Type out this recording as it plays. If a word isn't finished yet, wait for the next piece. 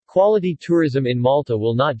Quality tourism in Malta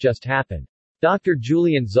will not just happen. Dr.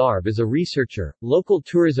 Julian Zarb is a researcher, local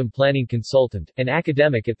tourism planning consultant, and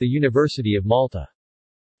academic at the University of Malta.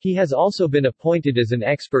 He has also been appointed as an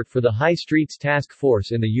expert for the High Streets Task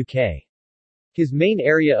Force in the UK. His main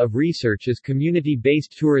area of research is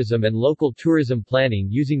community-based tourism and local tourism planning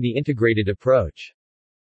using the integrated approach.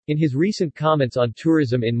 In his recent comments on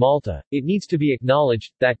tourism in Malta, it needs to be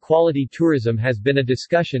acknowledged that quality tourism has been a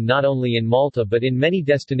discussion not only in Malta but in many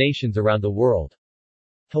destinations around the world.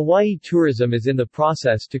 Hawaii tourism is in the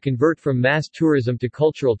process to convert from mass tourism to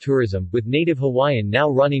cultural tourism, with native Hawaiian now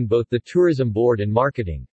running both the tourism board and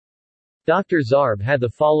marketing. Dr. Zarb had the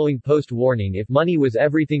following post-warning if money was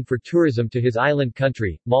everything for tourism to his island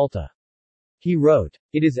country, Malta. He wrote,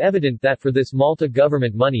 "It is evident that for this Malta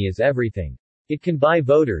government money is everything. It can buy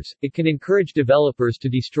voters, it can encourage developers to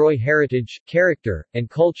destroy heritage, character, and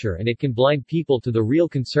culture, and it can blind people to the real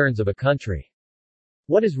concerns of a country.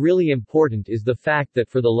 What is really important is the fact that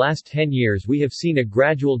for the last 10 years we have seen a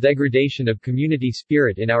gradual degradation of community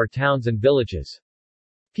spirit in our towns and villages.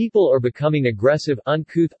 People are becoming aggressive,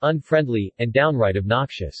 uncouth, unfriendly, and downright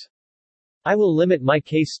obnoxious. I will limit my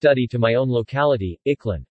case study to my own locality,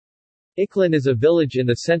 Iklan. Iklan is a village in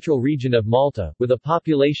the central region of Malta, with a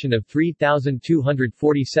population of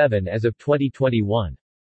 3,247 as of 2021.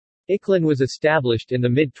 Iklan was established in the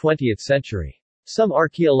mid-20th century. Some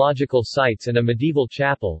archaeological sites and a medieval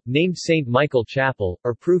chapel, named St. Michael Chapel,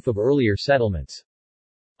 are proof of earlier settlements.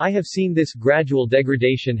 I have seen this gradual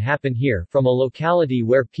degradation happen here, from a locality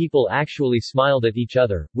where people actually smiled at each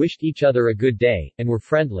other, wished each other a good day, and were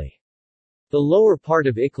friendly. The lower part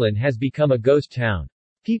of Iklan has become a ghost town.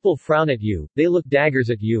 People frown at you, they look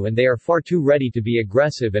daggers at you, and they are far too ready to be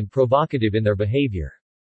aggressive and provocative in their behavior.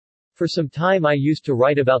 For some time I used to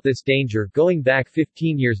write about this danger, going back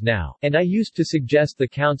 15 years now, and I used to suggest the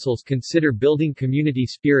councils consider building community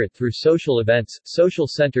spirit through social events, social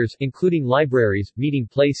centers, including libraries, meeting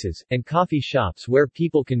places, and coffee shops where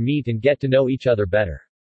people can meet and get to know each other better.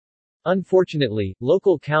 Unfortunately,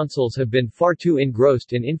 local councils have been far too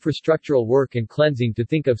engrossed in infrastructural work and cleansing to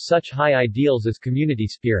think of such high ideals as community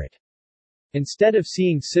spirit. Instead of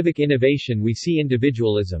seeing civic innovation, we see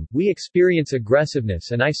individualism, we experience aggressiveness,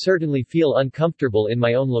 and I certainly feel uncomfortable in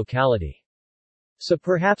my own locality. So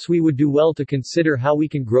perhaps we would do well to consider how we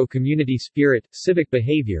can grow community spirit, civic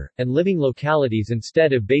behavior, and living localities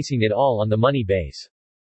instead of basing it all on the money base.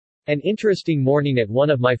 An interesting morning at one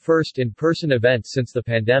of my first in-person events since the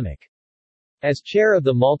pandemic. As chair of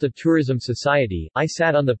the Malta Tourism Society, I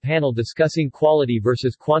sat on the panel discussing quality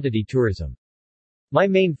versus quantity tourism. My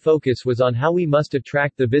main focus was on how we must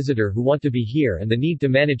attract the visitor who want to be here and the need to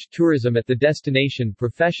manage tourism at the destination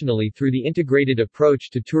professionally through the integrated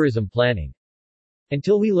approach to tourism planning.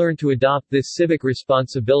 Until we learn to adopt this civic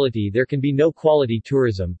responsibility, there can be no quality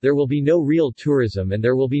tourism, there will be no real tourism, and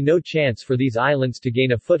there will be no chance for these islands to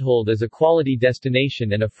gain a foothold as a quality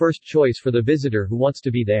destination and a first choice for the visitor who wants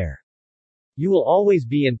to be there. You will always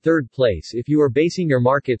be in third place if you are basing your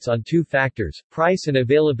markets on two factors, price and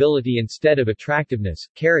availability instead of attractiveness,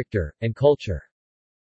 character, and culture.